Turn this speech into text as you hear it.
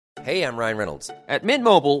Hey, I'm Ryan Reynolds. At Mint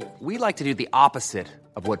Mobile, we like to do the opposite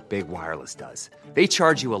of what Big Wireless does. They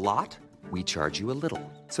charge you a lot, we charge you a little.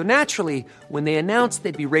 So naturally, when they announced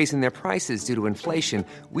they'd be raising their prices due to inflation,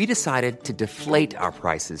 we decided to deflate our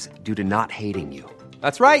prices due to not hating you.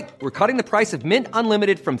 That's right. We're cutting the price of Mint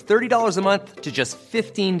Unlimited from $30 a month to just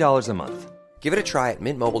 $15 a month. Give it a try at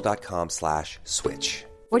mintmobile.com/switch.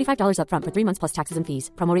 $45 up front for 3 months plus taxes and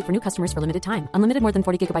fees. Promo rate for new customers for limited time. Unlimited more than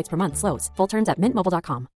 40 gigabytes per month. Slows full terms at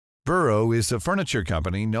mintmobile.com. Burrow is a furniture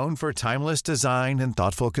company known for timeless design and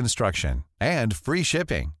thoughtful construction and free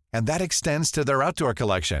shipping, and that extends to their outdoor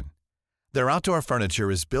collection. Their outdoor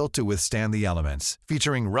furniture is built to withstand the elements,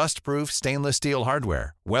 featuring rust-proof stainless steel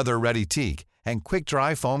hardware, weather-ready teak, and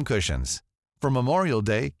quick-dry foam cushions. For Memorial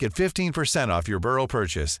Day, get 15% off your Burrow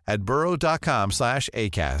purchase at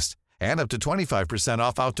burrow.com/acast and up to 25%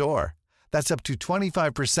 off outdoor. That's up to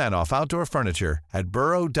 25% off outdoor furniture at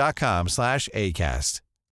burrow.com/acast.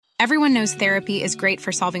 Everyone knows therapy is great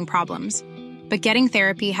for solving problems, but getting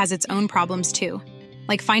therapy has its own problems too,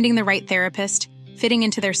 like finding the right therapist, fitting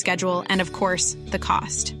into their schedule, and of course, the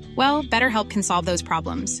cost. Well, BetterHelp can solve those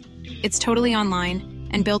problems. It's totally online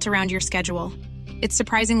and built around your schedule. It's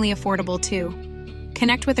surprisingly affordable too.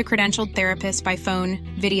 Connect with a credentialed therapist by phone,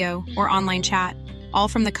 video, or online chat, all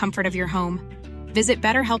from the comfort of your home. Visit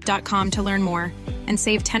BetterHelp.com to learn more and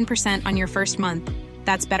save 10% on your first month.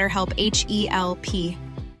 That's BetterHelp, H-E-L-P.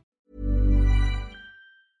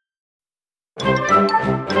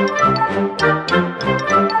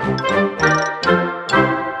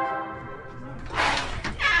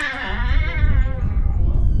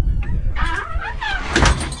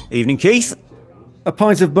 Evening, Keith. A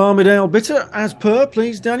pint of Barmydale bitter, as per,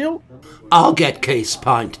 please, Daniel. I'll get Keith's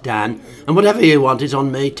pint, Dan, and whatever you want is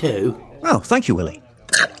on me too. Oh, thank you, Willie.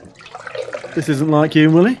 This isn't like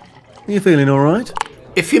you, Willie. Are you feeling all right?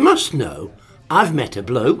 If you must know, I've met a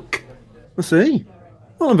bloke. I see.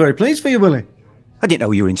 Well, I'm very pleased for you, Willie. I didn't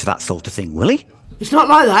know you were into that sort of thing, Willie. It's not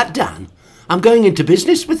like that, Dan. I'm going into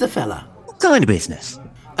business with the fella. What kind of business?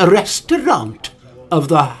 A restaurant of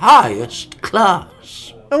the highest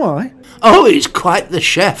class. Oh, I? Oh, he's quite the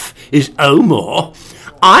chef, is Omor.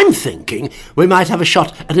 I'm thinking we might have a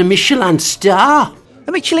shot at a Michelin star.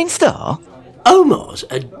 A Michelin star? Omor's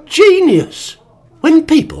a genius. When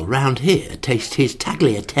people round here taste his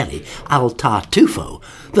tagliatelle al tartufo,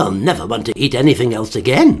 they'll never want to eat anything else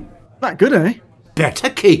again. That good, eh? Better,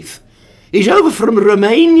 Keith. He's over from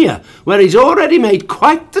Romania, where he's already made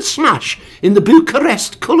quite the smash in the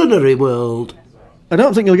Bucharest culinary world. I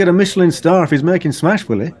don't think you'll get a Michelin star if he's making smash,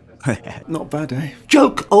 Willie. Not bad, eh?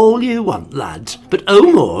 Joke all you want, lads, but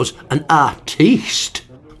Omor's an artiste.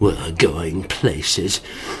 We're going places.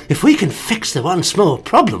 If we can fix the one small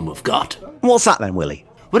problem we've got. What's that then, Willie?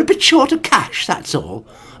 We're a bit short of cash, that's all.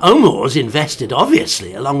 Omor's invested,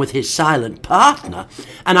 obviously, along with his silent partner,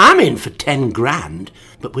 and I'm in for 10 grand,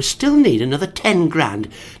 but we still need another 10 grand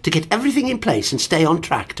to get everything in place and stay on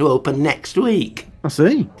track to open next week. I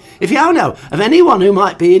see. If you know of anyone who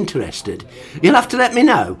might be interested, you'll have to let me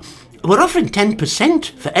know. We're offering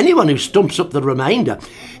 10% for anyone who stumps up the remainder.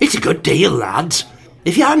 It's a good deal, lads.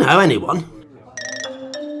 If you know anyone.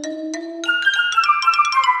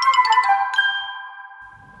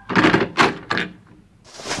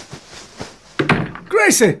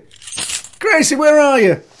 Gracie, where are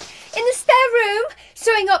you? In the spare room,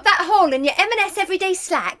 sewing up that hole in your M&S everyday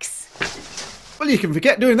slacks. Well, you can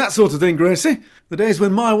forget doing that sort of thing, Gracie. The days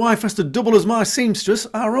when my wife has to double as my seamstress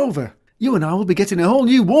are over. You and I will be getting a whole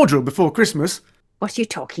new wardrobe before Christmas. What are you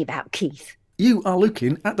talking about, Keith? You are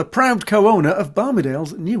looking at the proud co-owner of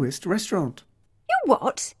Barmydale's newest restaurant. You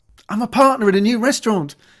what? I'm a partner in a new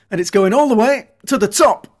restaurant, and it's going all the way to the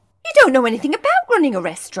top. You don't know anything about running a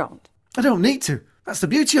restaurant. I don't need to. That's the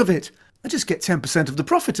beauty of it. I just get 10% of the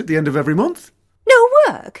profit at the end of every month. No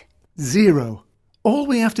work? 0. All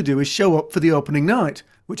we have to do is show up for the opening night,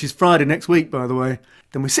 which is Friday next week, by the way.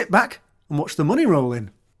 Then we sit back and watch the money roll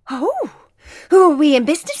in. Oh, who are we in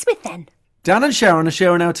business with then? Dan and Sharon are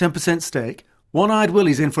sharing our 10% stake. One-eyed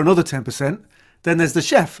Willie's in for another 10%. Then there's the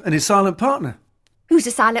chef and his silent partner. Who's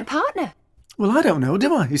a silent partner? Well, I don't know,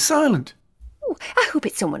 do I? He's silent. Oh, I hope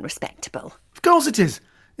it's someone respectable. Of course it is.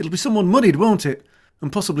 It'll be someone muddied, won't it?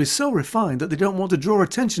 And possibly so refined that they don't want to draw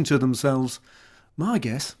attention to themselves. My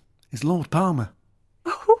guess is Lord Palmer.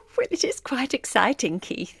 Oh, well, it is quite exciting,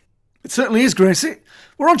 Keith. It certainly is, Gracie.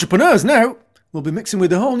 We're entrepreneurs now. We'll be mixing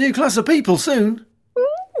with a whole new class of people soon.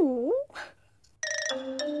 Ooh.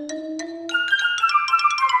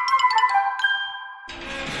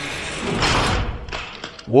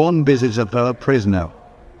 One visitor per prisoner.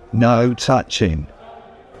 No touching.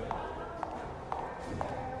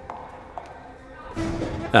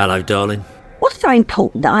 Hello, darling. What's so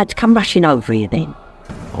important that I had to come rushing over here then?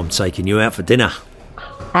 I'm taking you out for dinner.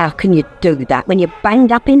 How can you do that when you're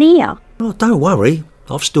banged up in here? Oh, don't worry.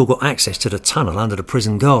 I've still got access to the tunnel under the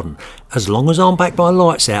prison garden. As long as I'm back by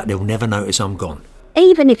lights out, they'll never notice I'm gone.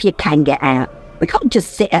 Even if you can get out, we can't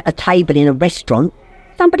just sit at a table in a restaurant.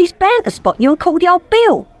 Somebody's bound to spot you and call the old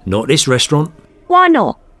bill. Not this restaurant. Why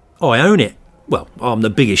not? I own it. Well, I'm the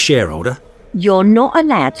biggest shareholder. You're not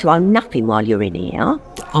allowed to own nothing while you're in here.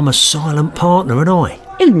 I'm a silent partner, and I.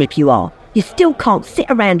 Even if you are, you still can't sit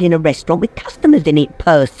around in a restaurant with customers in it,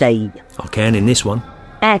 Percy. I can in this one.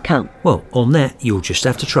 How come? Well, on that, you'll just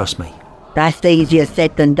have to trust me. That's easier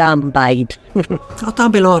said than done, babe. Oh,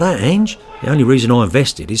 don't be like that, Ange. The only reason I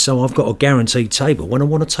invested is so I've got a guaranteed table when I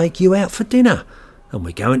want to take you out for dinner. And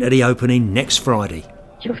we're going to the opening next Friday.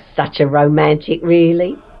 You're such a romantic,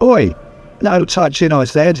 really. Oi, no touching, I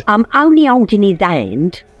said. I'm only holding his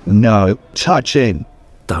hand. No touching.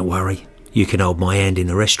 Don't worry, you can hold my hand in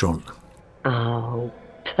the restaurant. Oh,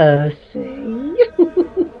 Percy.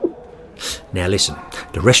 Now listen,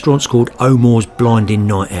 the restaurant's called Omor's Blinding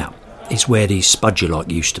Night Out. It's where the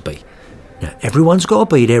Spudulike used to be. Now, everyone's got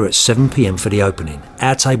to be there at 7 p.m. for the opening.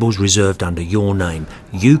 Our table's reserved under your name.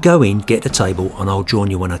 You go in, get the table, and I'll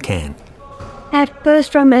join you when I can. Our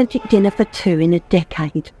first romantic dinner for two in a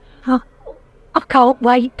decade. Oh, I can't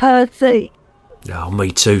wait, Percy. Oh,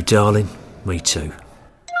 me too, darling. Me too.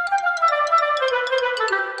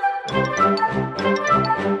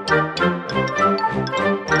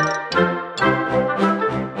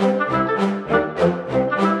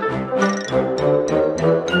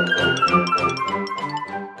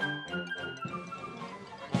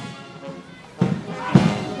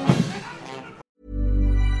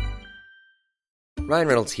 Ryan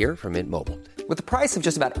Reynolds here from Mint Mobile. With the price of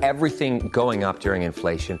just about everything going up during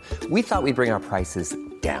inflation, we thought we'd bring our prices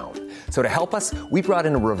down. So to help us, we brought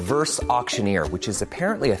in a reverse auctioneer, which is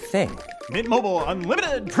apparently a thing. Mint Mobile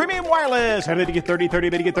Unlimited Premium Wireless. How to get 30, 30,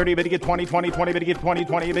 bit to get 30, bit to get 20, 20, 20, bit to get 20,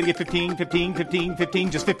 20, bit to get 15, 15, 15,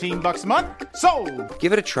 15, just $15 a month? Sold!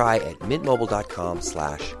 Give it a try at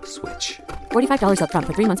mintmobile.com/switch. $45 up front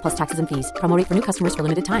for 3 months plus taxes and fees. Promo rate for new customers for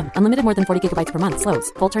limited time. Unlimited more than 40 gigabytes per month. Slows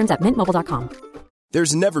full terms at mintmobile.com.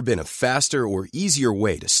 There's never been a faster or easier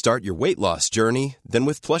way to start your weight loss journey than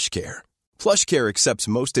with PlushCare. PlushCare accepts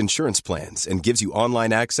most insurance plans and gives you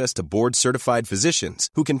online access to board-certified physicians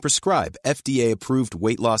who can prescribe FDA-approved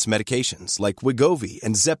weight loss medications like Wegovy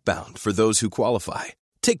and Zepbound for those who qualify.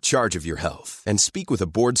 Take charge of your health and speak with a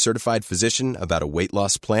board-certified physician about a weight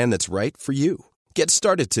loss plan that's right for you. Get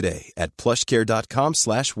started today at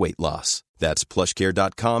plushcare.com/weight loss. That's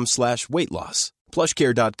plushcare.com/weight loss.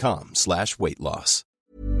 plushcare.com/weight loss.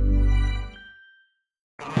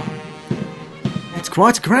 It's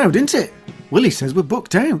quite a crowd, isn't it? Willie says we're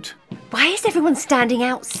booked out. Why is everyone standing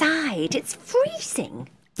outside? It's freezing.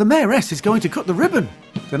 The mayoress is going to cut the ribbon.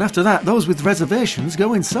 Then after that, those with reservations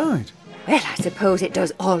go inside. Well, I suppose it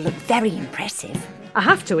does all look very impressive. I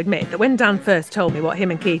have to admit that when Dan first told me what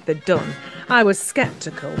him and Keith had done, I was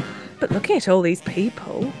sceptical. But looking at all these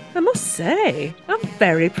people, I must say, I'm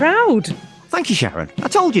very proud. Thank you, Sharon. I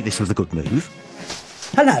told you this was a good move.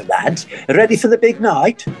 Hello, lads. Ready for the big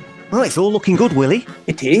night? Well, it's all looking good, Willie.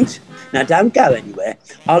 It is. Now, don't go anywhere.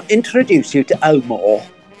 I'll introduce you to Omor.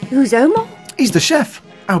 Who's Omor? He's the chef,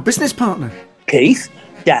 our business partner. Keith,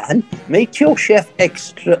 Dan, meet your chef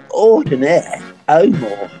extraordinaire,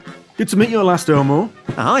 Omor. Good to meet you, last Omor.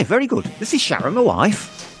 Aye, very good. This is Sharon, my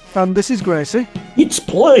wife. And this is Gracie. It's a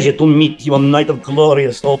pleasure to meet you on night of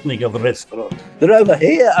glorious opening of a restaurant. They're over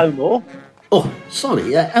here, Omor. Oh,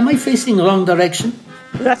 sorry, am I facing the wrong direction?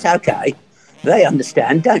 That's okay. They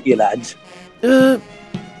understand, don't you, lads? Aye,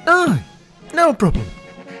 no problem.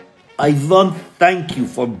 I want to thank you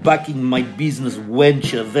for backing my business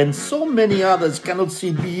venture when so many others cannot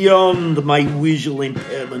see beyond my visual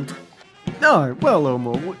impairment. No, well,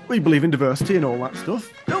 Omar, we believe in diversity and all that stuff,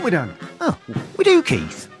 don't we, Dan? Oh, we do,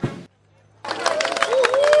 Keith.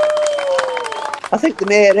 I think the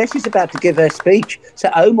mayoress is about to give her speech, so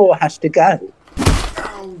Omar has to go.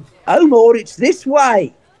 Omar, it's this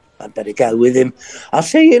way. I'd better go with him. I'll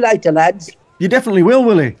see you later, lads. You definitely will,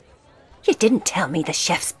 Willie. You didn't tell me the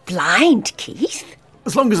chef's blind, Keith.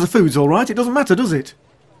 As long as the food's all right, it doesn't matter, does it?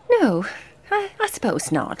 No, I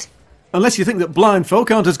suppose not. Unless you think that blind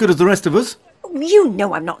folk aren't as good as the rest of us. You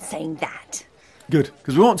know I'm not saying that. Good,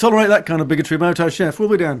 because we won't tolerate that kind of bigotry about our chef, will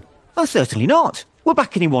we, Dan? Oh, certainly not. We're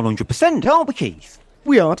backing him 100%, aren't we, Keith?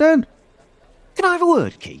 We are, Dan. Can I have a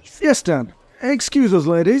word, Keith? Yes, Dan. Excuse us,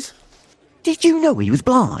 ladies. Did you know he was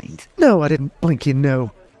blind? No, I didn't blinking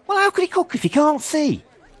know. Well, how could he cook if he can't see?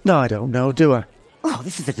 No, I don't know, do I? Oh,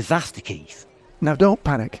 this is a disaster, Keith. Now don't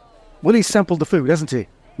panic. Willie's sampled the food, hasn't he? And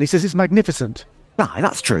he says it's magnificent. Aye,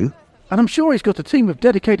 that's true. And I'm sure he's got a team of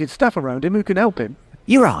dedicated staff around him who can help him.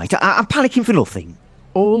 You're right, I'm panicking for nothing.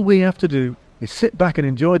 All we have to do is sit back and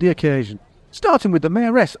enjoy the occasion, starting with the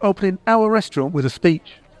mayoress opening our restaurant with a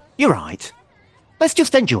speech. You're right. Let's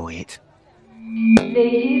just enjoy it.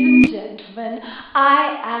 Ladies and gentlemen,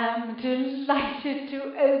 I am delighted to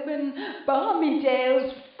open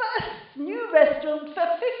Barmydale's first new restaurant for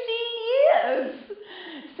 15 years.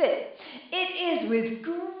 So, it is with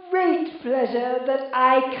great pleasure that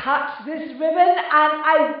I cut this ribbon and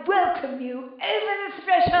I welcome you over the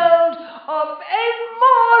threshold of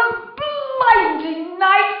Omor's blinding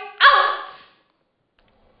night out.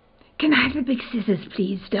 Can I have the big scissors,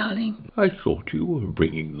 please, darling? I thought you were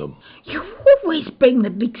bringing them. You always bring the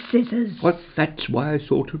big scissors. Well, that's why I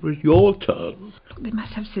thought it was your turn. Look, they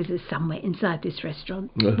must have scissors somewhere inside this restaurant.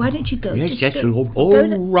 Why don't you go? Yes, Just yes, go. all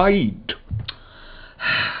right.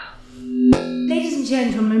 Ladies and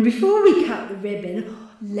gentlemen, before we cut the ribbon,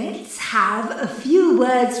 let's have a few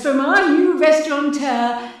words from our new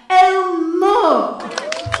restaurateur, Omor.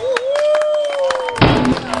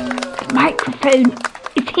 The microphone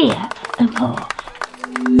is here, Omor.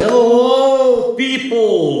 Hello,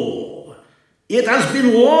 people. It has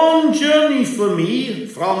been a long journey for me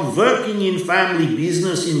from working in family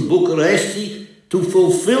business in Bucharest to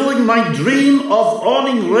fulfilling my dream of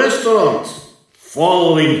owning restaurants.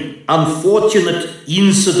 Following unfortunate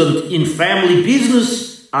incident in family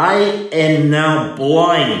business, I am now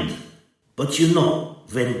blind. But you know,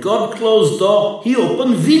 when God closed door, he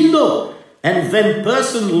opened window. And when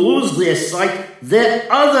person lose their sight,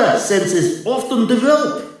 their other senses often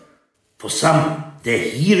develop. For some, their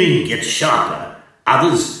hearing gets sharper.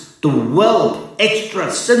 Others develop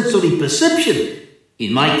extrasensory perception.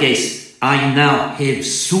 In my case, I now have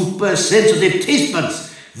super sensitive taste buds,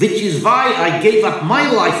 which is why I gave up my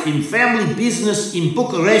life in family business in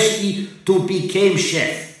Bucharest to become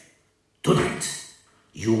chef. Tonight,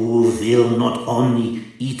 you will not only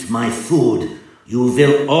eat my food, you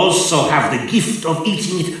will also have the gift of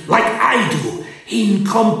eating it like I do, in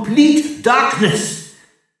complete darkness.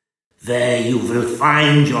 There you will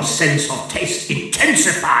find your sense of taste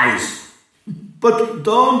intensifies. But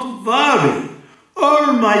don't worry.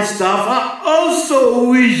 All my staff are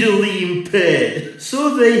also visually impaired,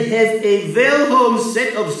 so they have a well-honed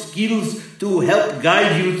set of skills to help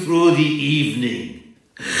guide you through the evening.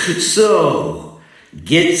 So,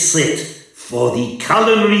 get set for the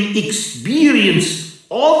culinary experience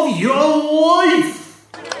of your life.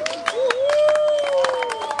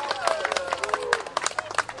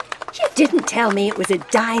 You didn't tell me it was a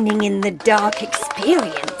dining in the dark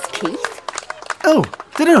experience, Keith. Oh,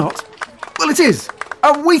 did I not? Well, it is.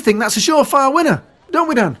 And we think that's a surefire winner, don't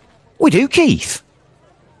we, Dan? We do, Keith.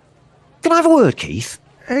 Can I have a word, Keith?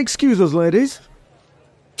 Excuse us, ladies.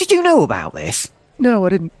 Did you know about this? No, I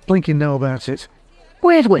didn't blinking know about it.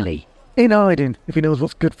 Where's Willie? In hiding, if he knows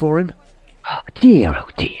what's good for him. Oh dear.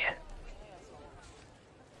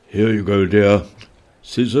 Here you go, dear.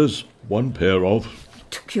 Scissors, one pair of.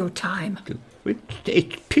 Took your time.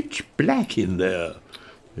 It's pitch black in there.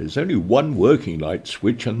 There's only one working light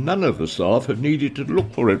switch and none of the staff have needed to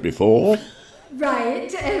look for it before.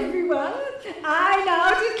 Right, everyone. I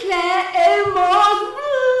now declare Omor's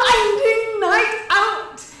blinding night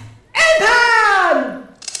out. Open!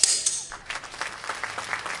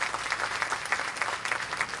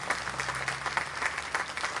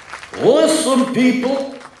 Listen,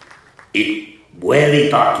 people. It's very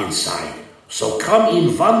dark inside, so come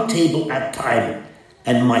in one table at a time.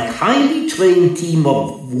 And my highly trained team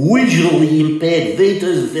of visually impaired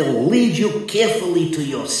waiters will lead you carefully to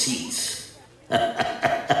your seats.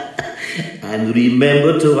 And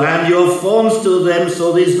remember to hand your phones to them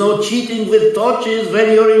so there's no cheating with torches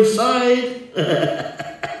when you're inside.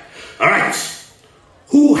 All right.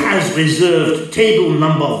 Who has reserved table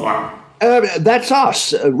number 1? That's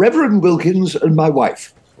us, Reverend Wilkins and my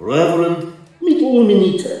wife. Reverend, meet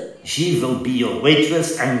Luminita. She will be your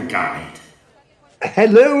waitress and guide.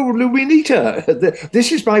 Hello, Luminita.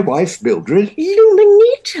 This is my wife, Mildred.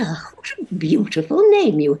 Luminita, what a beautiful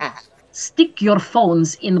name you have. Stick your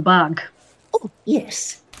phones in the bag. Oh,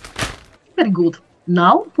 yes. Very good.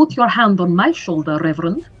 Now put your hand on my shoulder,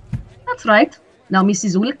 Reverend. That's right. Now,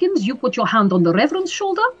 Mrs. Wilkins, you put your hand on the Reverend's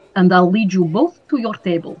shoulder, and I'll lead you both to your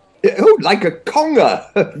table. Oh, like a conga.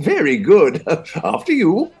 Very good. After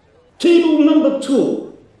you. Table number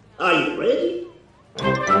 2. Are you ready?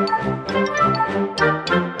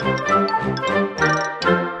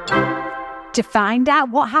 To find out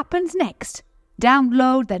what happens next,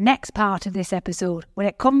 download the next part of this episode when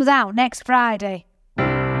it comes out next Friday.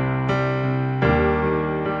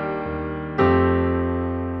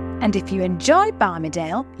 And if you enjoy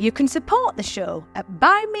Barmydale, you can support the show at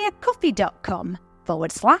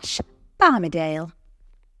buymeacoffee.com/Barmydale.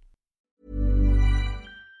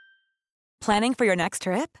 Planning for your next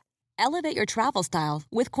trip? Elevate your travel style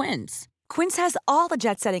with Quince. Quince has all the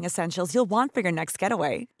jet-setting essentials you'll want for your next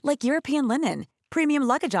getaway, like European linen, premium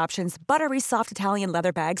luggage options, buttery soft Italian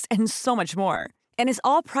leather bags, and so much more. And is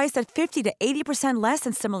all priced at 50 to 80% less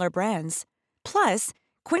than similar brands. Plus,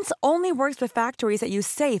 Quince only works with factories that use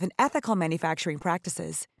safe and ethical manufacturing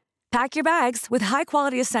practices. Pack your bags with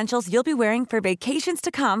high-quality essentials you'll be wearing for vacations to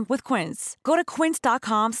come with Quince. Go to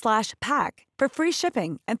quince.com/pack for free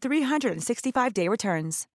shipping and 365-day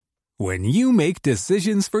returns. When you make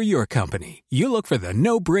decisions for your company, you look for the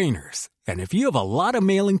no-brainers. And if you have a lot of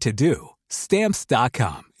mailing to do,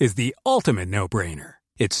 Stamps.com is the ultimate no-brainer.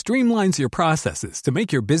 It streamlines your processes to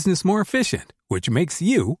make your business more efficient, which makes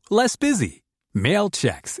you less busy. Mail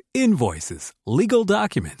checks, invoices, legal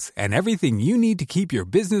documents, and everything you need to keep your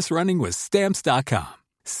business running with Stamps.com.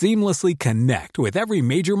 Seamlessly connect with every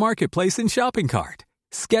major marketplace and shopping cart.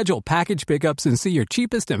 Schedule package pickups and see your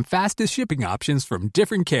cheapest and fastest shipping options from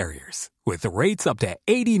different carriers, with rates up to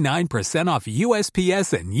 89% off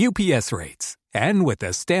USPS and UPS rates. And with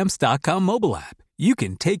the Stamps.com mobile app, you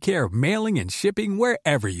can take care of mailing and shipping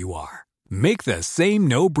wherever you are. Make the same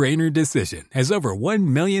no-brainer decision as over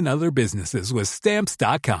 1 million other businesses with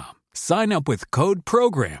Stamps.com. Sign up with code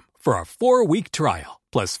PROGRAM for a 4-week trial,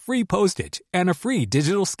 plus free postage and a free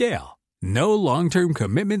digital scale. No long-term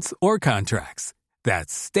commitments or contracts.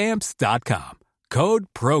 That's Stamps.com. Code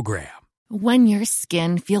PROGRAM. When your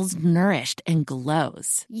skin feels nourished and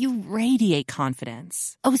glows, you radiate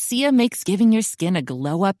confidence. Osea makes giving your skin a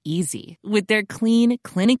glow-up easy with their clean,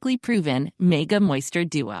 clinically proven Mega Moisture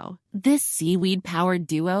Duo. This seaweed-powered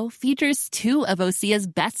duo features 2 of Osea's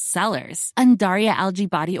best sellers, Undaria Algae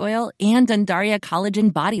Body Oil and Undaria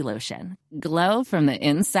Collagen Body Lotion. Glow from the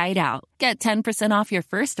inside out. Get 10% off your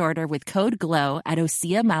first order with code GLOW at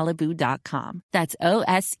OseaMalibu.com. That's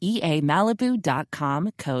OSEA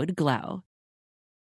Malibu.com, code GLOW.